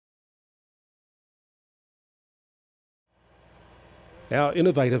Our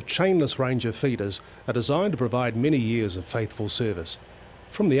innovative chainless range of feeders are designed to provide many years of faithful service.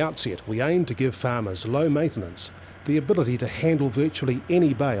 From the outset, we aim to give farmers low maintenance, the ability to handle virtually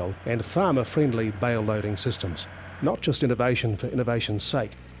any bale, and farmer-friendly bale loading systems. Not just innovation for innovation's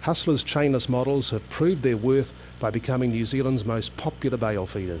sake, Hustler's chainless models have proved their worth by becoming New Zealand's most popular bale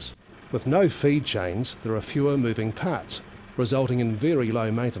feeders. With no feed chains, there are fewer moving parts, resulting in very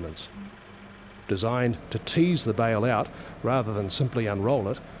low maintenance. Designed to tease the bale out rather than simply unroll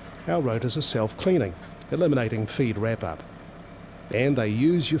it, our rotors are self-cleaning, eliminating feed wrap-up. And they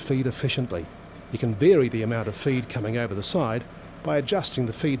use your feed efficiently. You can vary the amount of feed coming over the side by adjusting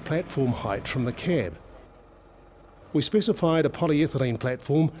the feed platform height from the cab. We specified a polyethylene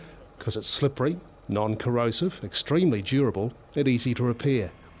platform because it's slippery, non-corrosive, extremely durable and easy to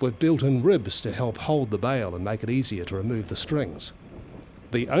repair. We've built in ribs to help hold the bale and make it easier to remove the strings.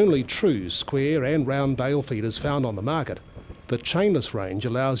 The only true square and round bale feeders found on the market, the chainless range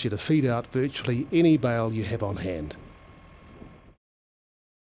allows you to feed out virtually any bale you have on hand.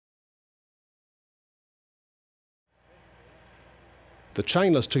 The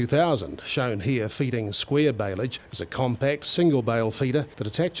Chainless 2000, shown here feeding square baleage, is a compact single bale feeder that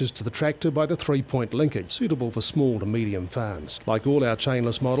attaches to the tractor by the 3-point linkage, suitable for small to medium farms. Like all our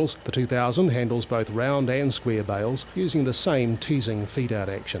chainless models, the 2000 handles both round and square bales using the same teasing feed-out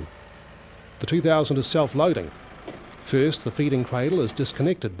action. The 2000 is self-loading. First, the feeding cradle is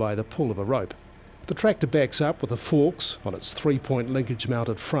disconnected by the pull of a rope. The tractor backs up with the forks on its 3-point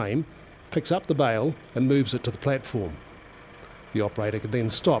linkage-mounted frame, picks up the bale and moves it to the platform. The operator can then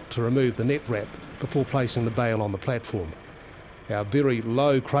stop to remove the net wrap before placing the bale on the platform. Our very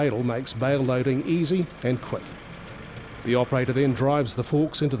low cradle makes bale loading easy and quick. The operator then drives the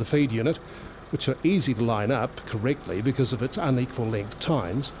forks into the feed unit, which are easy to line up correctly because of its unequal length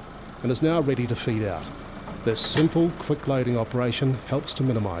tines, and is now ready to feed out. This simple, quick loading operation helps to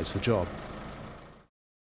minimise the job.